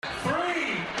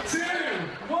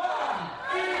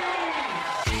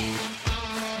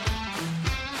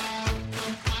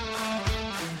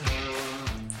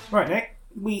Right, Nick,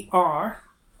 we are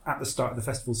at the start of the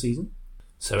festival season.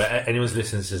 So anyone's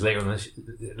listening to this later on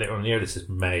in the year, this is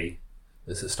May.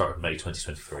 This is the start of May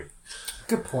 2023.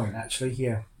 Good point, actually.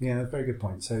 Yeah, very good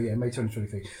point. So, May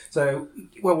 2023. So,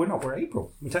 well, we're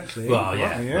April. We're technically Well,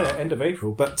 end of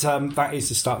April. But that is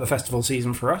the start of the festival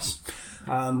season for us,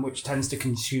 which tends to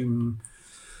consume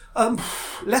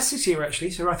less this year,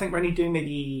 actually. So I think we're only doing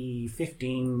maybe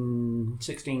 15,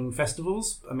 16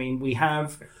 festivals. I mean, we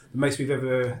have the most we've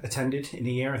ever attended in a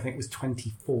year, I think, was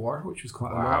 24, which was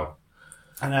quite a lot.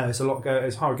 I know, it's a lot.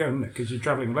 It's hard going, isn't it? Because you're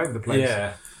travelling all over the place.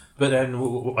 Yeah. But then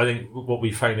I think what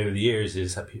we found over the years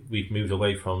is that we've moved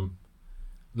away from,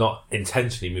 not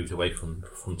intentionally moved away from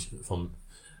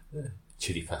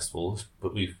chili festivals,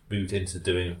 but we've moved into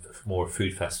doing more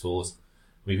food festivals.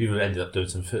 We've even ended up doing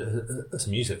some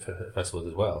music festivals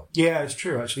as well. Yeah, it's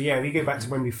true, actually. Yeah, we go back to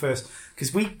when we first...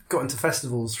 Because we got into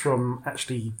festivals from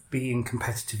actually being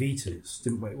competitive eaters,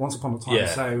 didn't we? Once upon a time. Yeah.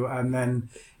 So, and then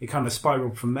it kind of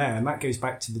spiralled from there. And that goes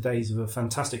back to the days of a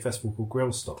fantastic festival called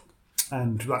Grillstock.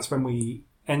 And that's when we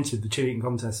entered the chili eating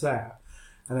contest there.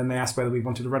 And then they asked whether we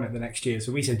wanted to run it the next year.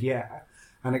 So we said yeah.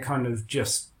 And it kind of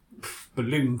just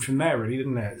ballooned from there, really,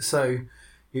 didn't it? So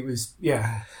it was,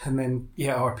 and then,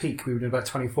 our peak, we were doing about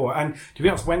 24. And to be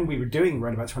honest, when we were doing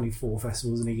around about 24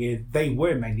 festivals in a year, they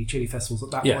were mainly chili festivals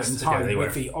at that point in time,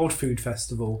 with the Odd Food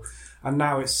Festival. And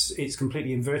now it's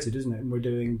completely inverted, isn't it?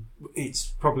 And it's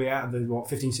probably out of the,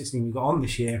 15, 16 we got on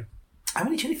this year. How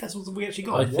many chili festivals have we actually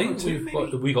got? I think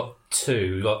we got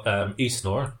two. We got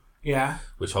Eastnor. Yeah.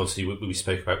 Which obviously we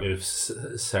spoke about with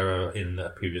Sarah in a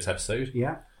previous episode.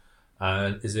 Yeah.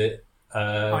 And is it...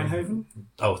 Eindhoven?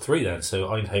 Oh, three then. So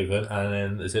Eindhoven, and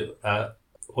then is it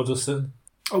Waddesdon?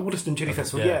 Oh, Waddesdon Chili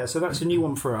Festival, yeah. So that's a new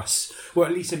one for us. Well,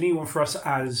 at least a new one for us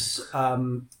as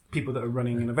people that are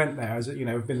running an event there, as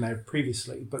have been there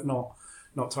previously, but not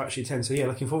to actually attend. So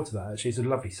looking forward to that. Actually, it's a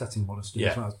lovely setting, Waddesdon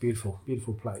as well. It's a beautiful,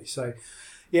 beautiful place. So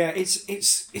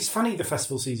it's funny, the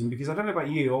festival season, because I don't know about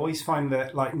you, I always find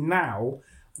that like now,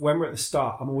 when we're at the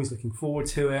start, I'm always looking forward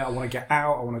to it. I want to get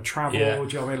out. I want to travel. Do you know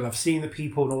what I mean? I love seeing the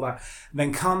people and all that. And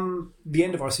then come the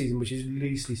end of our season, which is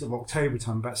loosely sort of October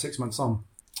time, about 6 months on,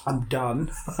 I'm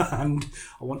done, and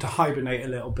I want to hibernate a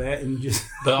little bit and just.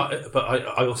 But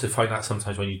I also find that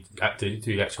sometimes when you do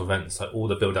the actual event, it's like all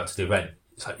the build up to the event.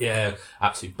 It's like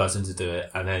absolutely buzzing to do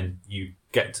it, and then you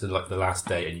get to like the last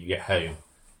day and you get home,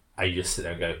 and you just sit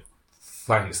there and go,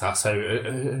 thanks, that's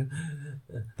over.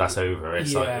 That's over.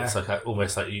 It's like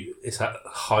almost like it's that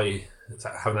high, it's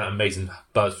like having that amazing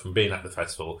buzz from being at the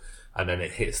festival, and then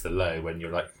it hits the low when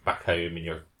you're like back home and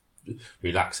you're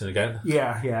relaxing again.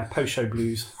 Yeah. Post show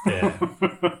blues. Yeah.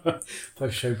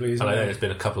 Post show blues. And I know there's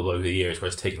been a couple over the years where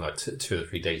it's taken like 2 or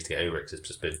 3 days to get over it because it's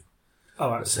just been.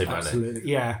 Oh,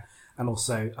 absolutely. Yeah. And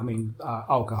also, I mean,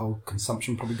 alcohol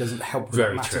consumption probably doesn't help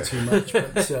Very matter true. too much,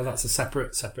 but that's a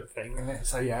separate thing, isn't it?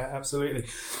 So, absolutely.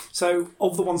 So,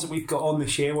 of the ones that we've got on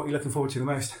this year, what are you looking forward to the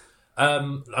most?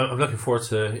 I'm looking forward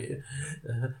to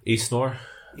Eastnor,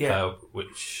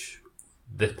 which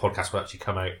this podcast will actually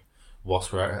come out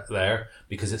whilst we're there,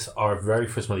 because it's our very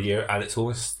first one of the year, and it's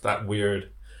almost that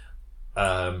weird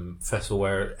festival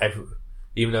where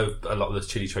even though a lot of the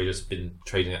chili traders have been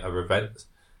trading at other events,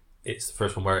 it's the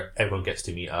first one where everyone gets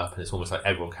to meet up, and it's almost like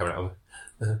everyone coming out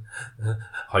of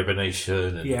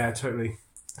hibernation. And, totally.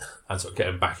 And sort of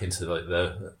getting back into like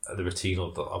the routine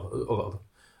of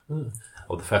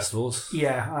the festivals.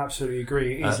 Yeah, I absolutely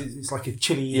agree. It's like a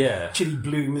chili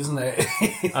bloom, isn't it?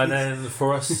 And then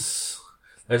for us,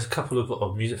 there's a couple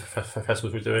of music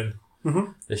festivals we're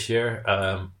doing this year.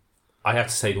 I have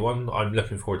to say, the one I'm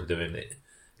looking forward to doing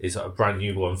is a brand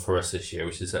new one for us this year,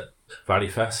 which is at Valley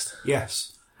Fest.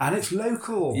 Yes. And it's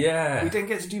local. Yeah. We didn't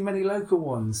get to do many local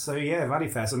ones. So, Valley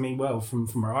Fest, I mean, well, from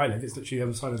where I live, it's literally the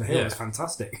other side of the hill. Yeah. It's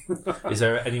fantastic. Is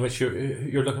there any which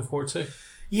you're looking forward to?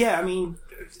 Yeah, I mean,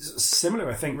 similar,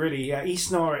 I think, really.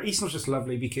 Eastnor's just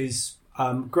lovely because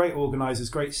great organisers,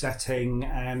 great setting,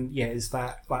 and, it's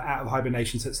that, like, out of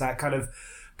hibernation, so it's that kind of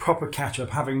proper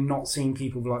catch-up, having not seen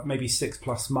people for, like, maybe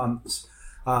 6+ months.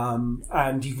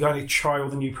 And you kind of try all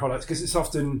the new products, because it's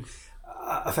often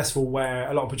a festival where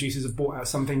a lot of producers have brought out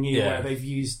something new, where they've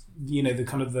used, the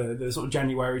kind of the sort of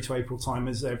January to April time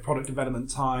as their product development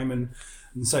time and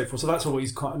so forth. So that's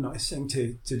always quite a nice thing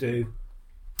to do.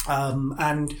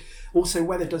 And also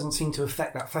weather doesn't seem to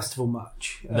affect that festival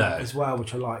much as well,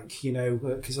 which I like,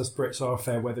 because us Brits are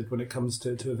fair weathered when it comes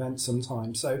to events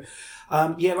sometimes. So,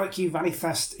 like you, Valley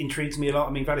Fest intrigues me a lot.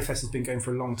 I mean, Valley Fest has been going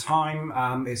for a long time.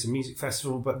 It's a music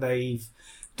festival, but they've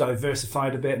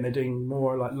diversified a bit, and they're doing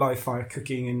more like live fire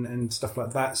cooking and stuff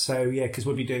like that. So because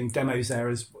we'll be doing demos there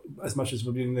as much as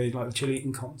we'll be doing the chili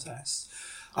eating contests.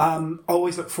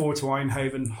 Always look forward to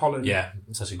Eindhoven, Holland. Yeah,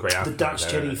 it's such a great The outfit Dutch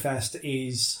there, Chili isn't it? Fest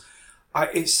is...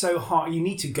 it's so hard. You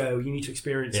need to go. You need to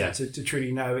experience Yeah. it to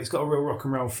truly know. It's got a real rock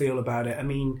and roll feel about it. I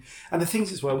mean, and the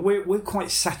things as well, we're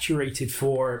quite saturated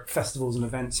for festivals and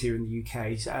events here in the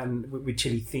UK, and with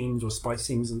chili themes or spice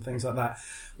themes and things like that.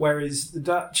 Whereas the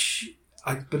Dutch,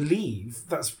 I believe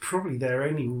that's probably their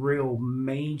only real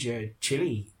major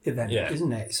chili event, Yeah.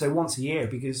 isn't it? So once a year,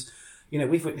 because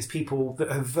we've witnessed people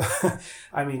that have,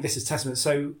 I mean, this is testament.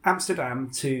 So Amsterdam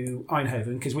to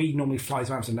Eindhoven, because we normally fly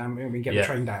to Amsterdam and we get the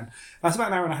train down. That's about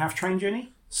an hour and a half train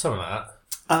journey. Something like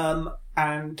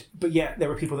that. But yet there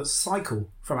are people that cycle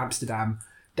from Amsterdam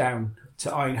down to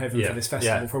Eindhoven for this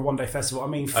festival, for a one-day festival. I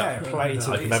mean, fair play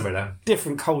to I can remember that.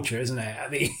 different culture, isn't it? I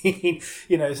mean,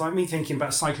 it's like me thinking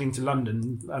about cycling to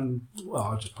London, and well,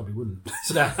 I just probably wouldn't.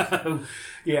 So,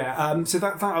 yeah. So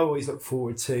that I always look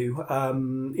forward to.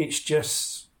 It's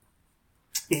just,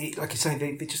 like you say,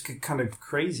 they just get kind of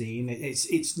crazy, and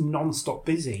it's non-stop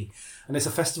busy, and it's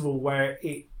a festival where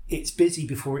it's busy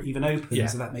before it even opens,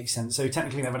 if that makes sense. So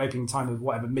technically they have an opening time of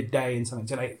whatever, midday and something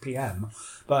till 8 p.m.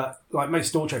 But like most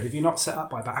store trade, if you're not set up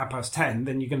by about 10:30,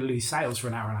 then you're going to lose sales for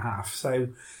an hour and a half. So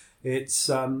it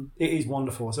is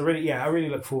wonderful. So really, I really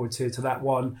look forward to that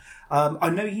one. I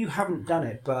know you haven't done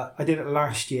it, but I did it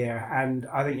last year, and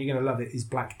I think you're going to love it, is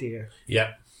Black Deer.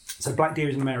 Yeah. So Black Deer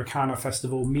is an Americana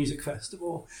festival, music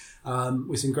festival,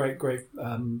 with some great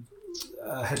headlining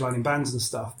bands and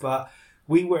stuff. But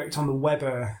we worked on the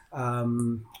Weber, what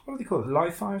do they call it,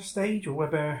 Live Fire stage or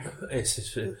Weber?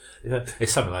 It's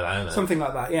something like that, isn't it? Something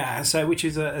like that, yeah. So which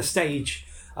is a stage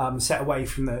set away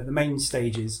from the main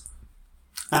stages.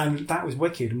 And that was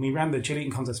wicked. And we ran the chili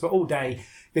eating contest, but all day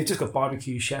they've just got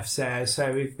barbecue chefs there.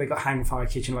 So they've got Hang Fire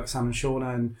Kitchen like Sam and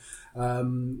Shauna and,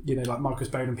 like Marcus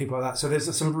Bone and people like that. So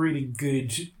there's some really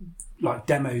good like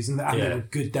demos, and they were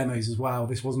good demos as well.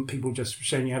 This wasn't people just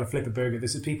showing you how to flip a burger.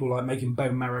 This is people like making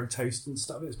bone marrow toast and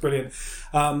stuff. It's brilliant.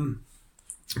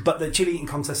 But the chili eating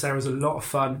contest there was a lot of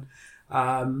fun.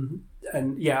 And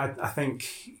yeah, I think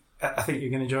you're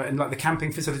going to enjoy it. And like the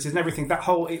camping facilities and everything,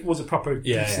 it was a proper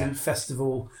decent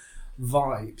festival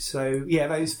vibe. So yeah,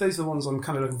 those are the ones I'm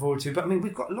kind of looking forward to. But I mean,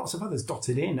 we've got lots of others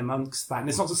dotted in amongst that. And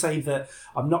it's not to say that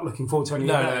I'm not looking forward to any of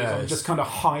those. I'm just kind of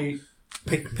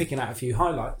picking out a few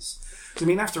highlights. So, I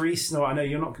mean, after Easter, I know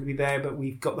you're not going to be there, but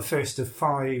we've got the first of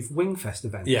 5 Wingfest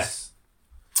events. Yes.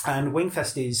 And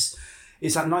Wingfest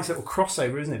is that nice little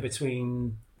crossover, isn't it,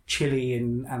 between chili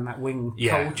and that wing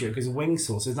culture, because of wing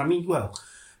sauces. I mean, well,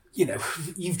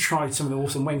 you've tried some of the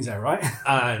awesome wings there, right?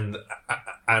 And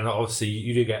obviously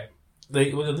you do get...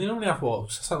 They normally have,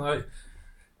 something like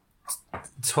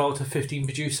 12 to 15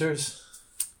 producers?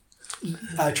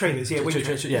 Trailers, yeah.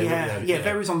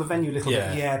 Varies on the venue a little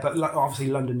bit, but obviously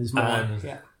London is more.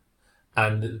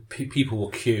 And people will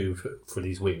queue for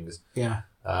these wings. Yeah.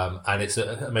 And it's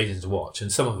amazing to watch.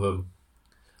 And some of them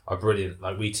are brilliant.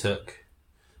 Like we took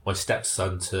my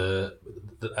stepson to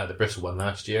the Bristol one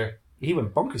last year. He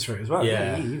went bonkers for it as well.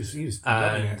 Yeah. He was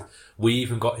loving it. We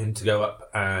even got him to go up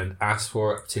and ask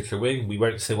for a particular wing. We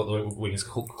won't say what the wing is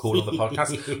called on the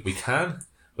podcast. We can,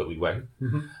 but we won't.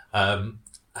 Mm-hmm.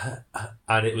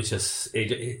 And it was just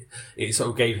it sort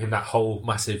of gave him that whole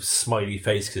massive smiley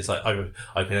face, because like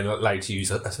I've been allowed to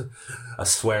use a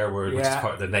swear word, which is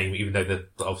part of the name, even though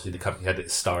obviously the company had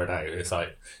it starred out. It's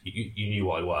like you knew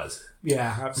what I was.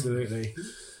 Yeah, absolutely.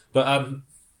 But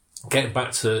getting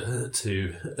back to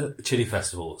chili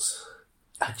festivals,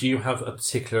 do you have a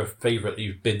particular favourite that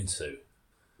you've been to?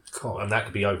 God. And that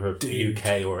could be either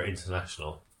UK or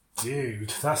international.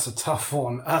 Dude, that's a tough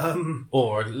one.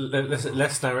 Or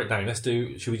let's narrow it down.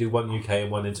 Should we do one UK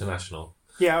and one international?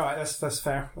 Yeah, all right. That's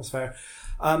fair. That's fair.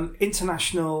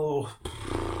 International.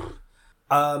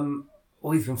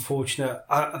 We've been fortunate.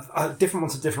 Different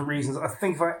ones for different reasons. I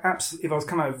think if I was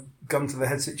kind of gun to the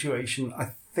head situation,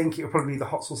 I think it would probably be the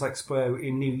Hot Sauce Expo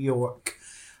in New York,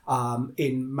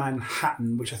 in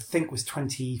Manhattan, which I think was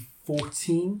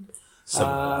 2014.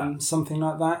 Something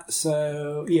like that.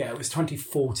 So yeah, it was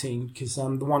 2014, because the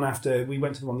one after, we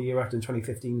went to the one the year after in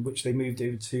 2015, which they moved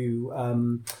over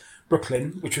to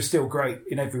Brooklyn, which was still great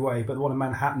in every way. But the one in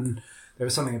Manhattan, there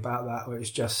was something about that where it's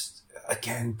just,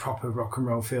 again, proper rock and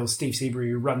roll feel. Steve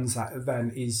Seabury, who runs that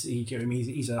event, he's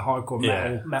a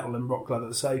hardcore metal and rock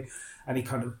lover. So, and he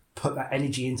kind of put that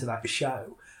energy into that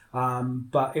show.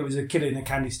 But it was a kid in a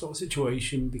candy store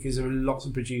situation, because there were lots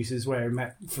of producers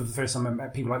where for the first time I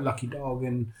met people like Lucky Dog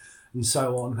and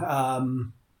so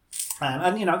on.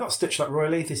 And I got stitched up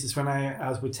royally. This is when I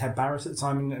was with Ted Barrett at the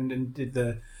time and did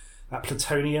that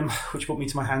Plutonium, which brought me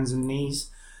to my hands and knees.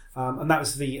 And that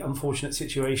was the unfortunate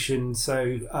situation.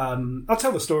 So I'll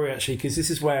tell the story, actually, because this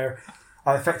is where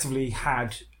I effectively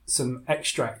had some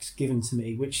extract given to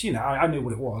me, which, I knew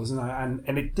what it was,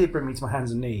 and it did bring me to my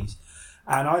hands and knees.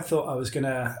 And I thought I was going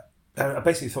to... I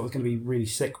basically thought I was going to be really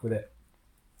sick with it.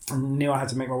 And knew I had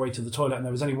to make my way to the toilet, and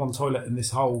there was only one toilet in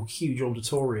this whole huge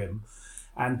auditorium.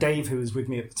 And Dave, who was with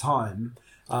me at the time,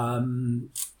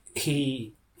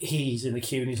 he's in the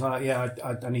queue, and he's like, "Yeah,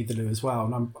 I need the loo as well."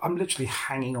 And I'm literally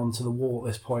hanging onto the wall at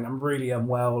this point. I'm really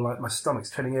unwell, like my stomach's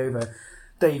turning over.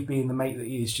 Dave, being the mate that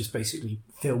he is, just basically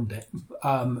filmed it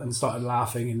and started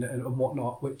laughing and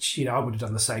whatnot, which I would have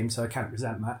done the same, so I can't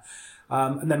resent that.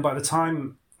 And then by the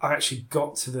time I actually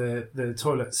got to the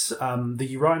toilets,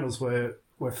 the urinals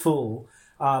were full,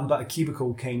 but a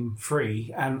cubicle came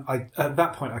free, and at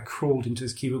that point I crawled into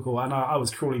this cubicle, and I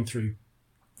was crawling through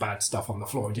bad stuff on the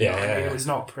floor. It was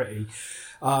not pretty,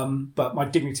 but my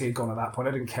dignity had gone at that point.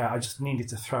 I didn't care. I just needed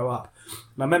to throw up,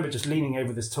 and I remember just leaning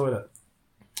over this toilet,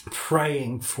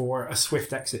 praying for a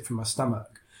swift exit from my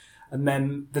stomach. And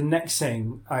then the next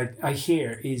thing I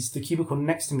hear is the cubicle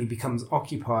next to me becomes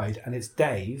occupied, and it's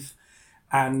Dave.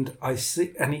 And I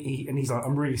see, and he's like,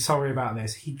 "I'm really sorry about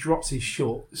this." He drops his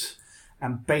shorts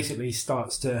and basically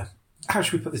starts to, how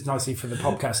should we put this nicely for the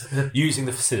podcast? Using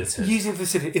the facility.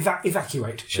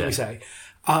 Evacuate, shall we say.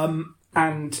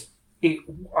 And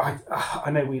I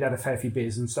know we'd had a fair few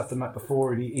beers and stuff the night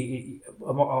before, and he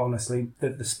honestly,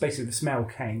 basically the smell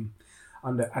came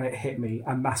under, and it hit me,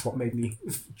 and that's what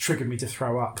triggered me to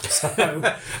throw up.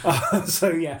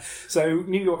 So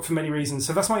New York for many reasons.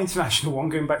 So that's my international one,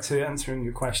 going back to answering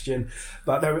your question.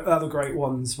 But there are other great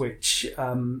ones which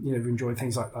we've enjoyed,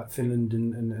 things like Finland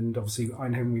and obviously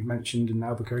Eindhoven we've mentioned, and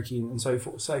Albuquerque and so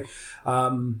forth. So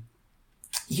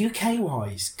UK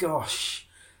wise, gosh,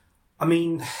 I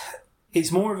mean,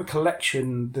 it's more of a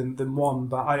collection than one,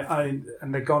 but I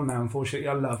and they're gone now, unfortunately.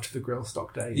 I loved the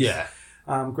Grillstock days. Yeah.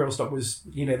 Grillstock was,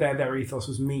 their ethos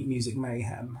was meat, music,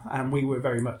 mayhem, and we were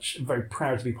very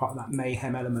proud to be part of that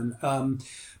mayhem element.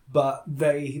 But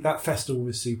that festival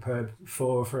was superb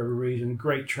for every reason.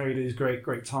 Great traders,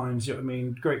 great times. You know what I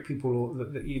mean? Great people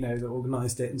that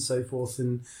organised it and so forth.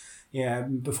 And yeah,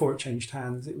 before it changed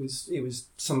hands, it was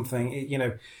something.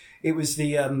 It was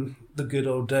the good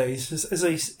old days.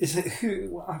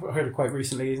 I've heard it quite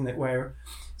recently, isn't it? Where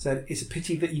said it's a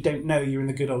pity that you don't know you're in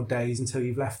the good old days until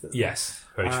you've left them. Yes,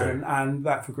 very true. And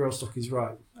that for Grillstock is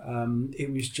right.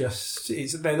 It was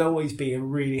there'll always be a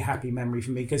really happy memory for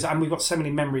me, and we've got so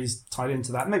many memories tied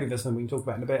into that. Maybe there's something we can talk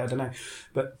about in a bit, I don't know.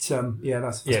 But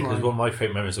that's because one of my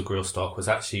favourite memories of Grillstock was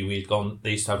actually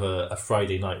they used to have a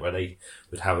Friday night where they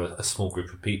would have a small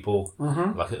group of people,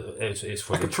 like it's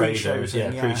for like the traders,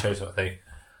 pre-show sort of thing.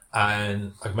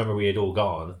 And I remember we had all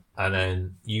gone, and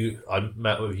then I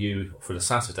met with you for the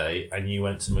Saturday, and you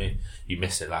went to me, "You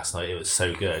missed it last night, it was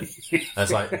so good." And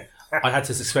it's like, I had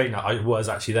to explain that I was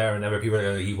actually there, and there were people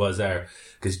that he was there,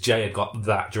 because Jay had got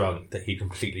that drunk that he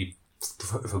completely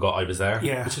forgot I was there,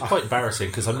 which is quite embarrassing,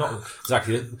 because I'm not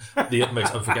exactly the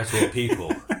most unforgettable of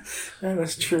people. Yeah,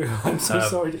 that's true. I'm so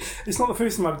sorry. It's not the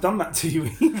first time I've done that to you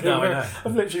either. No, I know.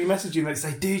 I've literally messaged you and they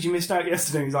say, "Dude, you missed out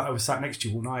yesterday." And he's like, "I was sat next to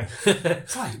you all night."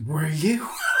 It's like, "Were you?"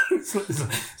 It's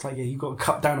like, yeah, you've got to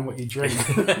cut down on what you drink.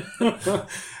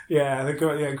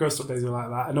 Grillstock days were like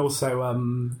that. And also,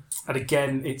 and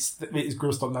again, it's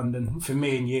Grillstock London for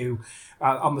me and you.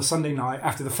 On the Sunday night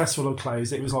after the festival had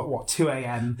closed, it was like 2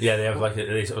 a.m. Yeah, they have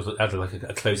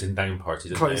a closing down party.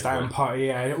 Closed down party.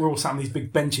 Yeah, we're all sat on these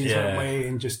big benches, weren't we,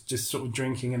 and just sort of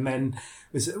drinking. And then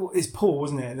it's Paul,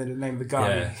 wasn't it? The name of the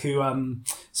guy who.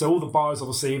 So all the bars,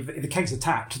 obviously, if the kegs are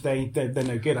tapped, they're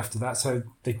no good after that, so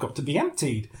they've got to be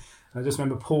emptied. And I just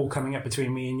remember Paul coming up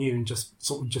between me and you and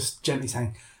just gently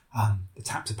saying, "The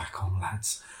taps are back on,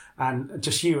 lads." And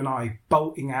just you and I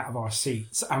bolting out of our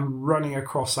seats and running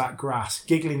across that grass,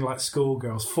 giggling like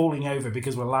schoolgirls, falling over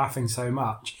because we're laughing so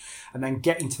much, and then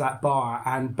getting to that bar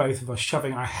and both of us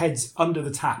shoving our heads under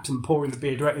the taps and pouring the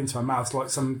beer directly into our mouths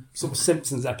like some sort of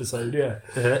Simpsons episode,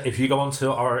 If you go onto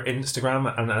our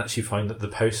Instagram and actually find the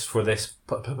post for this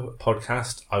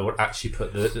podcast, I will actually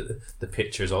put the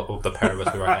pictures of the pair of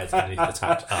us with our heads underneath the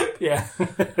taps up. Yeah.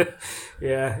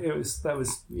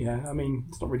 I mean,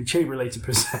 it's not really tube related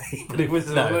per se, but it was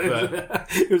a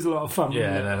lot of fun.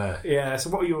 No. Yeah, so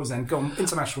what are yours then? Go on,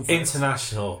 international first.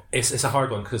 International. It's a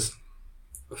hard one because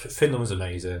Finland was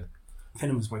amazing.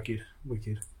 Finland was wicked.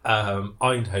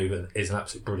 Eindhoven is an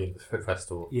absolutely brilliant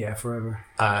festival. Yeah, forever.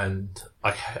 And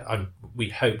we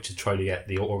hope to try to get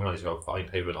the organiser of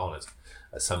Eindhoven on it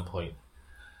at some point.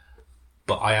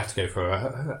 But I have to go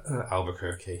for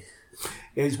Albuquerque.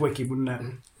 It was wicked, wouldn't it?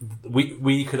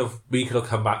 We could have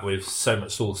come back with so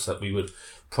much sauce that we would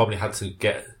probably had to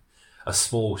get a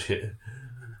small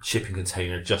shipping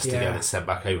container just to get it sent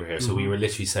back over here. So we were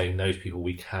literally saying no to people.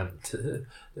 We can't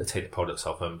take the products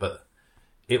off them, but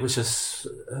it was just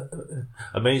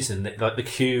amazing. Like the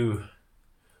queue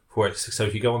for it. So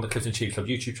if you go on the Clifton Cheese Club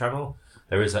YouTube channel,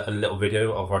 there is a little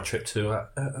video of our trip to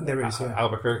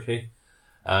Albuquerque.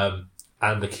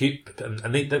 And the queue,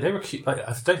 and they were queue, like,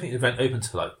 I don't think the event opened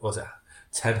till like, was it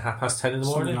 10:30 in the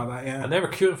morning? Something like that, yeah. And they were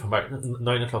queuing from about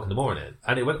 9 o'clock in the morning,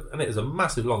 and it was a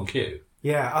massive long queue.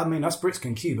 Yeah, I mean, us Brits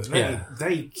can queue, but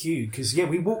they queued because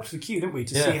we walked the queue, didn't we,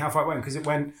 to see how far it went, because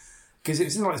it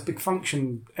was in like this big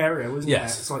function area, wasn't it?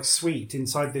 It's like suite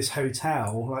inside this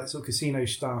hotel, like sort of casino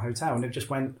style hotel, and it just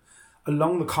went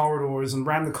along the corridors and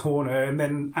round the corner and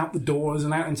then out the doors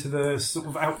and out into the sort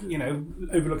of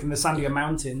overlooking the Sandia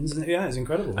Mountains. And it's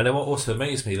incredible. And then what also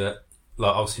amazed me that,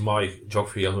 like, obviously my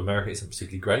geography of America isn't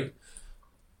particularly great,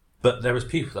 but there was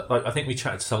people that, like, I think we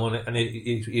chatted to someone and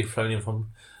he'd flown in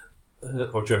from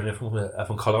or driven in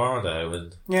from Colorado,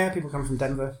 and people come from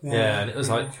Denver. And it was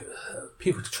like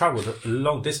people travelled a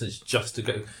long distance just to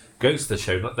go to the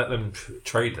show, not let them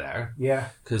trade there. Yeah,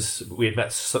 because we had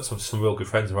met some real good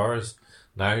friends of ours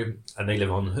now, and they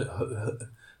live on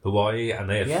Hawaii, and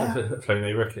they had flown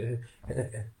over.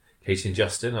 Katie and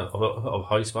Justin of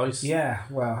High Spice. Yeah,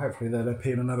 well, hopefully they'll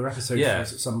appear in another episode for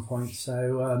us at some point.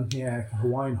 So,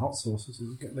 Hawaiian hot sauce,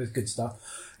 there's good stuff.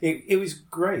 It was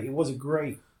great. It was a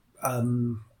great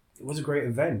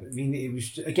event. I mean, it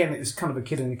was kind of a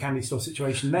kid in a candy store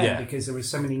situation then because there were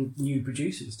so many new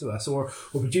producers to us, or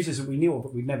producers that we knew of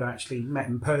but we'd never actually met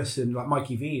in person, like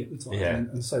Mikey V at the time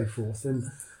and so forth.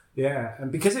 And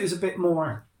and because it was a bit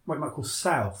more what you might call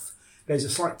South, there's a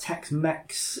slight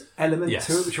Tex-Mex element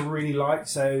to it, which I really like.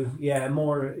 So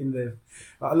more in the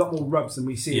a lot more rubs than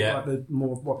we see like the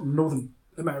more Northern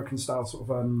American style sort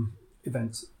of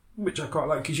events, which I quite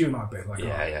like because you and I both like.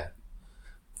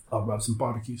 Our rubs and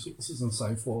barbecue sauces and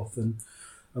so forth and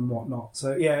whatnot.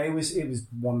 So it was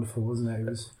wonderful, wasn't it? It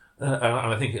was, and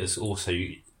I think it's also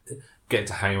getting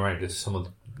to hang around with some of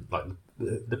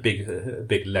the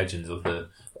big legends of the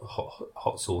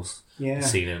hot sauce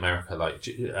scene in America, like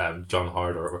John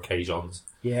Hard or Kay Johns,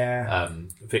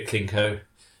 Vic Klinko,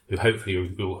 who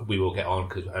hopefully we will get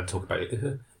on and talk about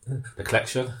the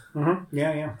collection.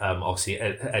 Obviously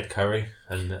Ed Curry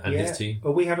and his team.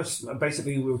 Well, we had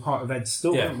basically we were part of Ed's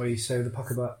store, weren't we? So the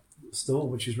Puckabutt store,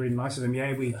 which was really nice of him.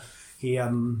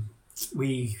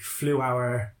 We flew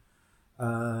our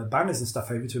banners and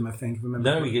stuff over to him. I think.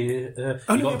 Remember? No, he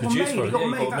got one produced for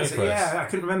it. I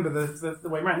couldn't remember the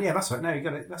way around. Yeah, that's right. No, you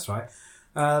got it. That's right.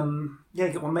 He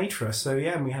got one made for us. So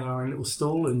and we had our own little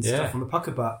stall and stuff on the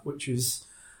Puckabutt, which was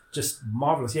just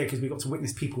marvellous, because we got to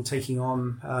witness people taking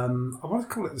on, I want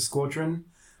to call it the Squadron,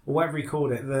 or whatever he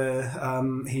called it,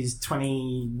 his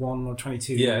 21 or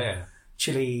 22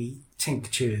 chili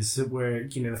tinctures, where,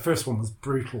 the first one was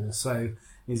brutal, so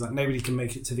he's like, nobody can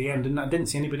make it to the end, and I didn't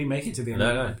see anybody make it to the end.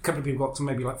 No. A couple of people got to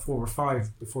maybe like 4 or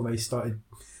 5 before they started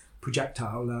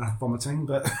projectile vomiting,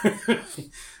 but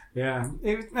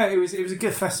it was a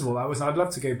good festival. I'd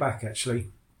love to go back, actually.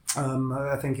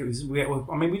 I think it was. We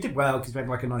did well because we had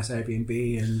like a nice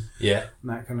Airbnb and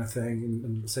that kind of thing,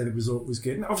 and so the resort was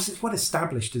good. And obviously, it's well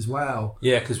established as well.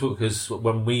 Yeah, because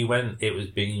when we went, it was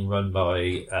being run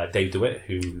by Dave DeWitt,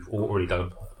 who already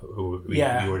done. We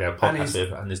already had a podcast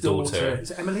with, and his daughter.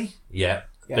 Is it Emily? Yeah.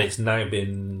 But it's now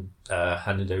been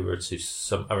handed over to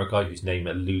some other guy whose name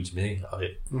eludes me.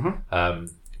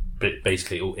 But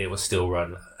basically, it was still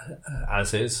run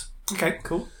as is. Okay,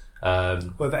 cool. Well,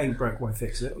 if it ain't broke, why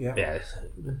fix it? Yeah.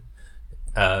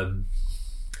 But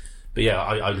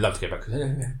I'd love to go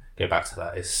back to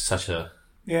that. It's such a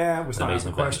it was not out of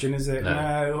the question, is it?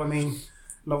 No, I mean,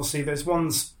 obviously, there's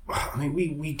ones. I mean,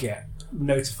 we get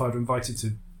notified or invited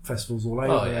to festivals all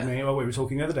over. I mean, we were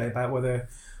talking the other day about whether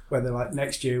like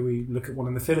next year we look at one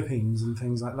in the Philippines and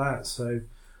things like that. So.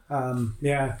 I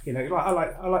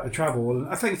like the travel, and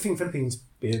I think Philippines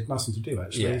be a nice thing to do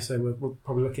actually. So we'll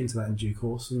probably look into that in due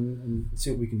course and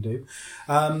see what we can do.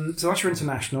 So that's your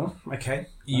international, okay?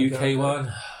 UK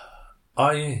one.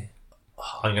 I'm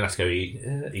gonna have to go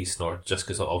East North just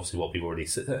because obviously what we've already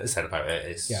said about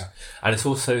it is, and it's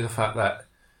also the fact that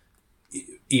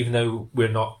even though we're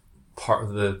not part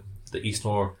of the East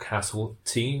North Castle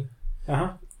team,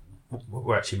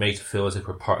 we're actually made to feel as if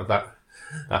we're part of that.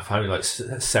 Our family, like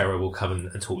Sarah, will come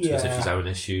and talk to us if she's having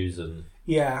issues, and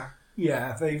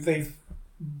they've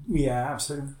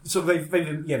absolutely. So they've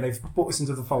brought us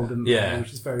into the fold,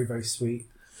 which is very, very sweet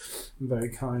and very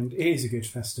kind. It is a good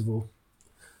festival.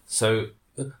 So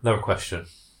another question: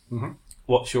 Mm-hmm.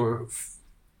 What's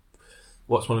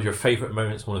one of your favourite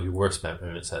moments, one of your worst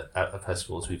moments at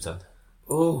festivals we've done?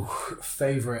 Oh,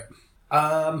 favourite.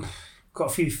 Got a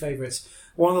few favourites.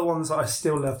 One of the ones that I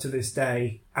still love to this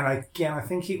day, and again, I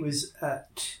think it was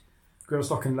at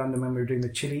Grillstock in London when we were doing the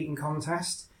chili eating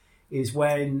contest, is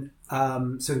when,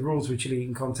 so the rules with chili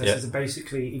eating contests are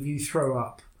basically if you throw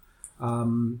up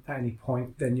at any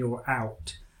point, then you're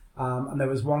out. And there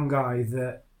was one guy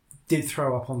that did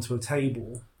throw up onto a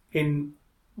table in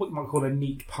what you might call a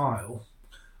neat pile,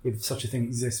 if such a thing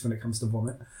exists when it comes to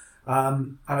vomit.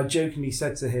 And I jokingly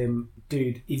said to him,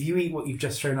 dude, if you eat what you've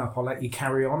just thrown up, I'll let you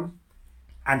carry on.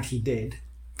 And he did.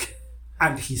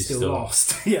 And he still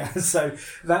lost. Yeah, so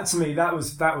that to me, that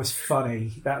was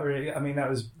funny. That really, I mean, that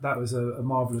was a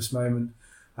marvellous moment.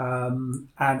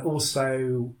 And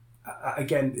also,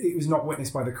 again, it was not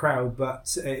witnessed by the crowd,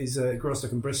 but it is a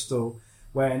Grillstock in Bristol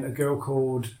when a girl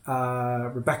called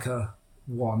Rebecca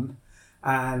won.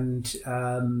 And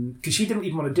because she didn't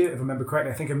even want to do it, if I remember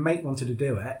correctly, I think her mate wanted to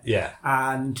do it,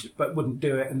 but wouldn't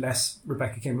do it unless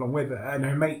Rebecca came along with her. And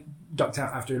her mate ducked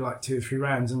out after like 2 or 3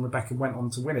 rounds, and Rebecca went on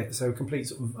to win it. So complete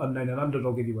sort of unknown and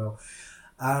underdog, if you will.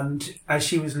 And as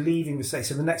she was leaving the stage,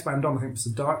 so the next band on, I think, was The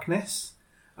Darkness,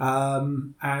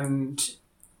 and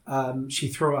she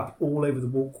threw up all over the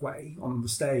walkway on the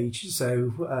stage.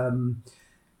 So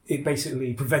it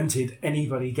basically prevented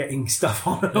anybody getting stuff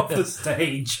on and off the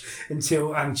stage and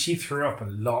she threw up a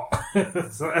lot.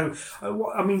 So,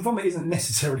 I mean, vomit isn't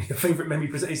necessarily a favourite memory,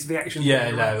 it's the action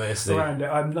around it.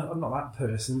 I'm not that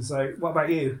person. So, what about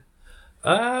you?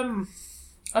 I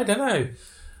don't know.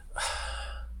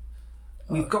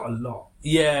 We've got a lot.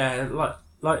 Yeah,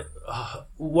 like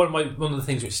one of the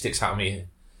things which sticks out of me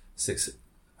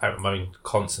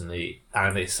constantly,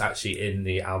 and it's actually in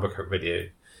the Albuquerque video,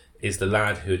 is the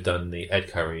lad who had done the Ed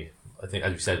Curry. I think,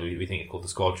 as we said, we think it's called the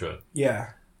Squadron.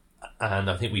 Yeah. And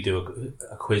I think we do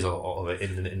a quiz of it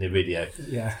in the video.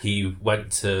 Yeah. He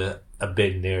went to a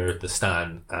bin near the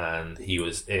stand and he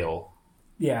was ill.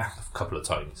 Yeah. A couple of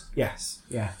times. Yes.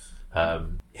 Yeah. Yeah,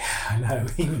 I know.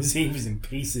 He was in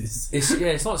pieces.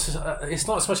 It's not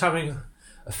so much having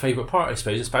a favourite part, I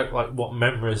suppose. It's about like what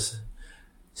memories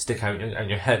stick out in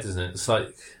your head, isn't it? It's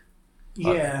like.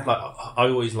 Yeah. I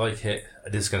always like it.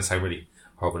 This is going to sound really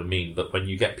horrible and mean, but when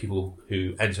you get people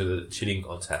who enter the chilling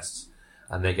contests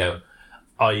and they go,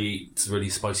 I eat really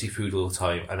spicy food all the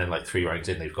time, and then like 3 rounds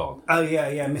in, they've gone. Oh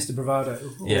yeah, Mr. Bravado.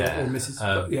 Or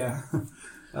Mrs. Yeah.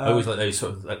 I always like those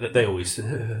sort of. They always stick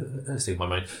in my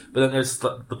mind. But then there's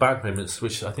the bad moments,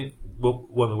 which I think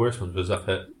one of the worst ones was up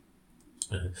at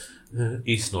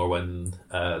Eastnor when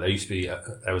there used to be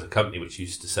there was a company which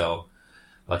used to sell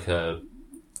like a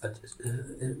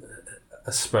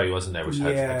spray, wasn't there, which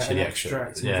had chili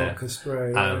extract, vodka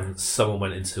spray, and someone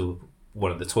went into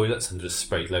one of the toilets and just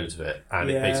sprayed loads of it,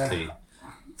 and it basically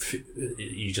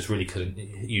you just really couldn't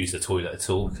use the toilet at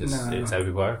all because it was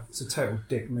everywhere. It's a total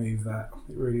dick move, that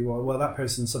it really was. Well, that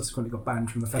person subsequently got banned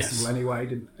from the festival anyway,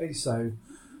 didn't they? So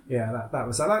yeah, that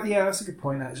was that. Yeah, that's a good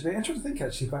point actually. I'm trying to think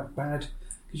actually about bad,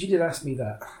 because you did ask me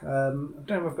that. I don't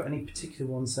know if I've got any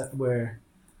particular ones that were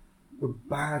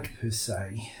bad per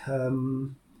se.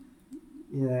 Well,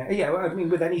 I mean,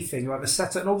 with anything like the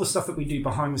setup and all the stuff that we do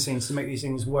behind the scenes to make these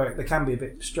things work, they can be a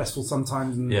bit stressful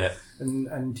sometimes, and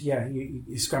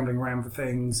you're scrambling around for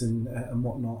things and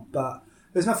whatnot. But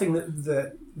there's nothing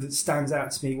that stands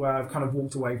out to me where I've kind of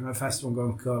walked away from a festival and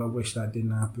gone, God, I wish that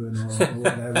didn't happen or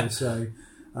whatever. So,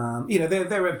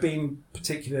 there have been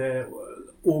particular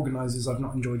organisers I've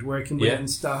not enjoyed working with and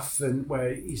stuff, and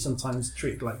where you sometimes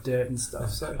treat like dirt and stuff.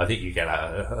 So I think you get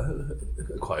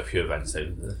quite a few events,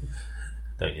 don't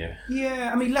you?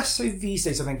 Yeah, I mean less so these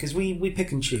days, I think, because we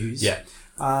pick and choose. Yeah.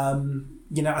 I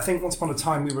think once upon a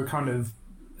time we were kind of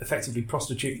effectively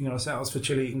prostituting ourselves for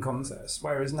chili eating contests,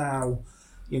 whereas now,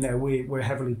 we're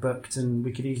heavily booked and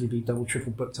we could easily be double,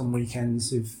 triple booked on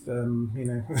weekends if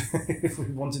if we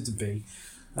wanted to be.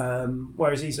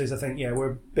 Whereas these days, I think,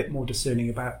 we're a bit more discerning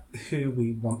about who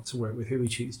we want to work with, who we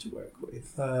choose to work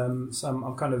with. So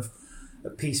I'm kind of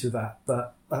at peace with that.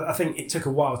 But I think it took a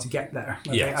while to get there.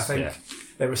 I think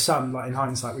there were some, like in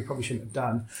hindsight, we probably shouldn't have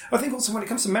done. I think also when it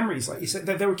comes to memories, like you said,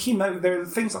 there were key moments, there are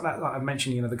things like that, like I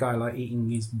mentioned, the guy like eating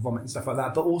his vomit and stuff like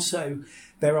that. But also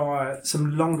there are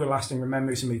some longer lasting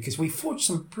memories for me because we forged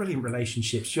some brilliant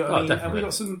relationships. Do you know what I mean? Definitely. And we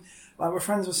got some. Like we're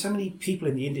friends with so many people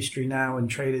in the industry now, and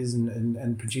traders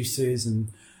and producers, and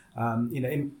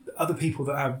other people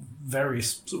that have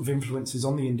various sort of influences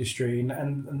on the industry,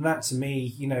 and that to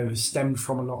me, has stemmed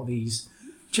from a lot of these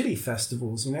chili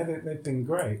festivals. They've been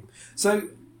great. So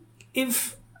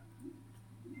if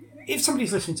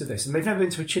somebody's listening to this and they've never been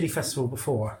to a chili festival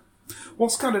before,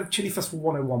 What's kind of Chili Festival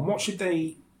 101? What should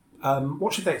they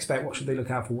expect? What should they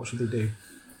look out for? What should they do?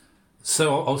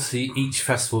 So obviously each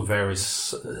festival varies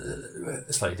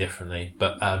slightly differently,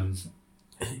 but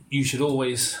you should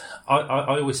always.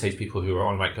 I always say to people who are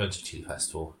on about going to Chili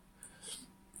Festival,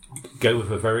 go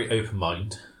with a very open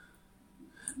mind,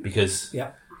 because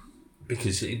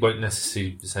it won't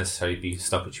necessarily be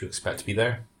stuff which you expect to be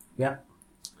there. Yeah.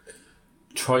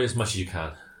 Try as much as you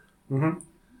can. Mm-hmm.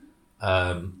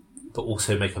 But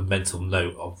also make a mental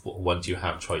note of what ones you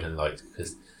have tried and liked,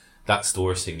 because that's the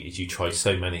worst thing is you try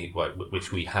so many,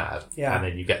 which we have, and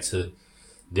then you get to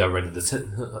the other end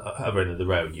of the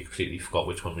road, you completely forgot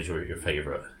which one was your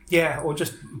favourite. Yeah, or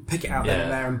just pick it out then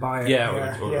and there and buy it.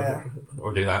 Yeah,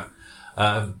 or do that.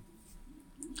 And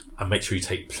make sure you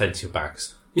take plenty of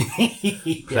bags.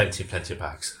 Plenty of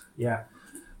bags. Yeah.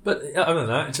 But other than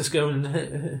that, just go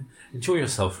and enjoy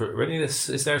yourself. Really, this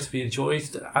is there to be enjoyed.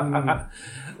 Have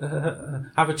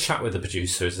a chat with the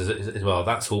producers as well.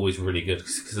 That's always really good,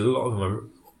 because a lot of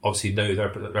them obviously know their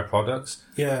products.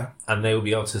 Yeah, and they will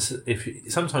be able to. If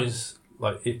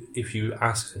you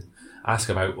ask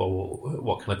about, well,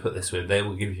 what can I put this with, they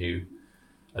will give you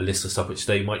a list of stuff which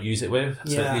they might use it with.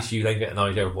 So at least you then get an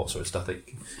idea of what sort of stuff they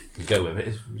can go with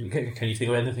it. Can you think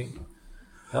of anything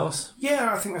else?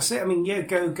 Yeah, I think that's it. I mean,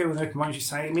 go with an open mind, you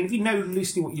say. I mean, if you know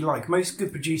loosely what you like, most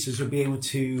good producers will be able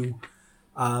to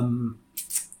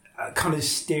kind of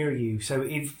steer you. So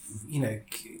if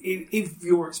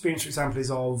your experience, for example, is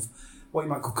of what you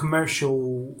might call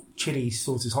commercial chili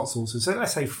sauces, hot sauces, so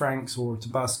let's say Frank's or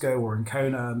Tabasco or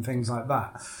Ancona and things like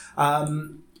that,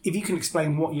 if you can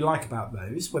explain what you like about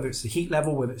those, whether it's the heat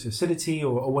level, whether it's acidity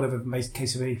or whatever the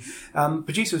case may be,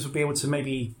 producers will be able to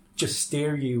maybe just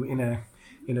steer you in a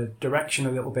direction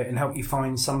a little bit and help you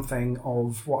find something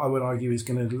of what I would argue is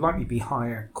going to likely be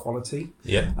higher quality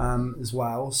as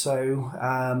well. So,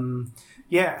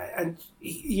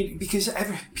 because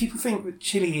people think that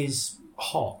chili is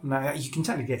hot. Now, you can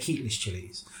technically get heatless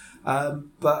chilies.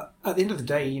 But at the end of the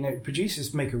day,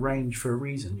 producers make a range for a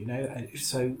reason,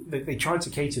 so they try to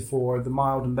cater for the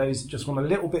mild and those that just want a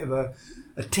little bit of a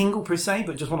tingle per se,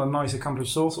 but just want a nice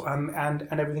accomplished sauce and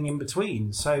everything in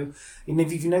between. So,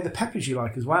 if you know the peppers you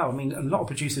like as well, I mean, a lot of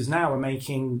producers now are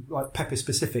making like pepper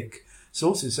specific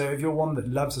sauces. So if you're one that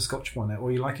loves a Scotch bonnet,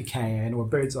 or you like a cayenne or a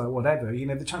bird's eye, or whatever,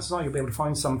 the chances are you'll be able to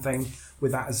find something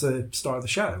with that as a star of the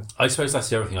show. I suppose that's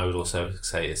the other thing I would also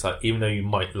say. It's like, even though you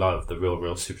might love the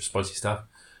real super spicy stuff,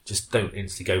 just don't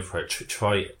instantly go for it.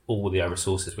 Try all the other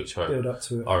sauces which are build up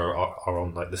to it. are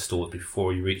on like the stores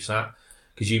before you reach that,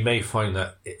 because you may find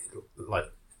that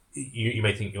you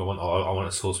may think I want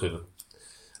a sauce with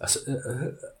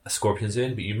a scorpions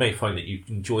in, but you may find that you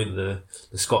enjoy the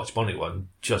Scotch bonnet one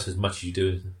just as much as you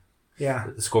do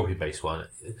the scorpion based one.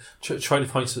 Try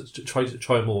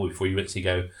them all before you actually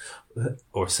go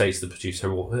or say to the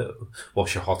producer,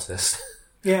 what's your hottest?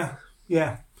 Yeah,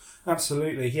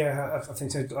 absolutely. Yeah, I think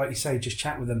so. Like you say, just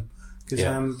chat with them,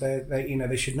 because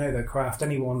they should know their craft.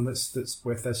 Anyone that's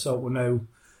worth their salt will know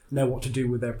what to do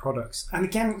with their products. And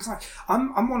again, it's like,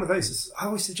 I'm one of those. I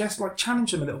always suggest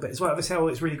challenge them a little bit as well. They say,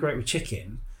 it's really great with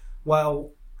chicken.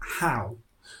 Well, how?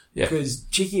 Yeah. Because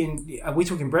chicken, are we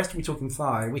talking breast? Are we talking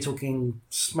thigh? Are we talking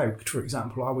smoked, for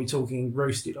example? Are we talking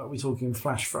roasted? Are we talking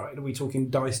flash fried? Are we talking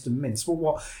diced and minced? Well,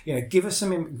 what? Give us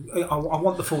some. I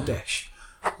want the full dish.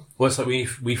 Well, it's like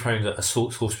we found a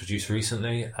sauce producer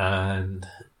recently, and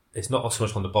it's not so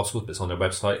much on the bottles, but it's on their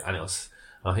website, and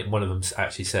I think one of them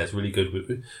actually says really good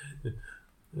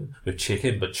with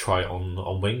chicken, but try it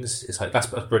on wings. It's like that's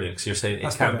brilliant, because you're saying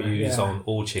it can be used on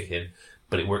all chicken,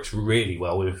 but it works really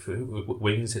well with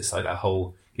wings. It's like that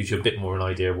whole gives you a bit more an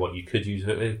idea of what you could use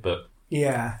it with. But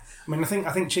yeah, I mean,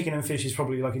 I think chicken and fish is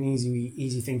probably like an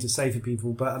easy thing to say for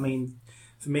people, but I mean,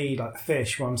 for me, like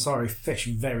fish, fish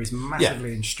varies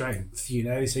massively in strength, so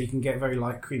you can get very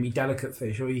creamy, delicate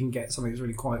fish, or you can get something that's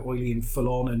really quite oily and full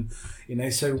on,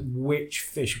 and so which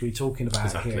fish are we talking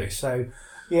about here? So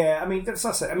yeah, I mean, that's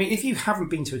it. I mean, if you haven't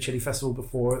been to a chili festival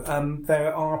before,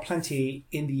 there are plenty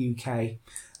in the UK,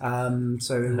 and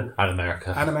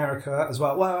America as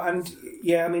well. Well, and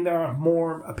yeah, I mean, there are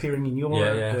more appearing in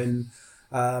Europe and.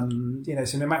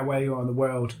 So no matter where you are in the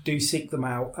world, do seek them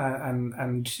out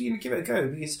and give it a go,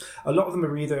 because a lot of them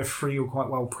are either free or quite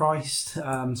well priced,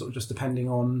 sort of just depending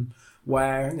on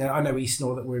where. I know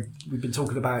Eastnor that we've been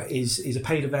talking about is a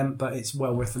paid event, but it's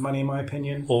well worth the money in my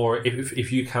opinion. Or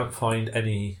if you can't find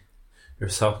any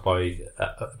yourself by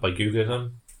googling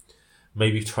them,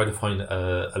 maybe try to find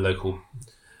a local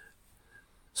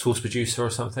sauce producer or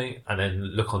something, and then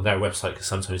look on their website, because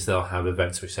sometimes they'll have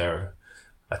events which they're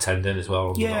attending as well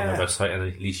on their website, and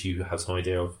at least you have some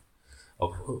idea of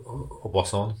of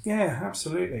what's on. Yeah,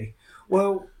 absolutely.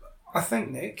 Well, I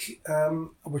think, Nick,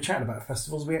 we're chatting about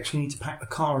festivals. We actually need to pack the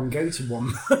car and go to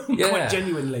one, quite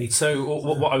genuinely. So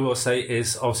what I will say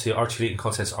is, obviously, our chili eating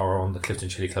contests are on the Clifton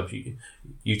Chili Club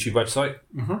YouTube website.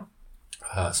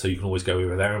 Mm-hmm. So you can always go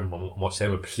over there and watch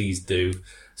them. And please do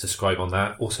subscribe on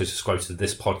that. Also subscribe to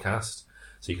this podcast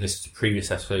so you can listen to previous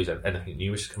episodes and anything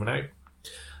new which is coming out.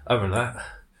 Other than that,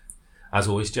 as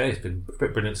always, Jay, it's been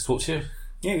brilliant to talk to you.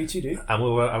 Yeah, you too, dude. And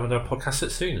we'll have another podcast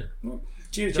soon.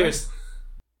 Cheers.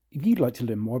 If you'd like to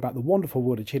learn more about the wonderful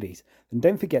world of chilies, then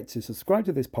don't forget to subscribe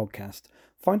to this podcast.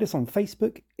 Find us on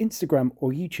Facebook, Instagram,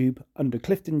 or YouTube under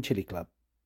Clifton Chili Club.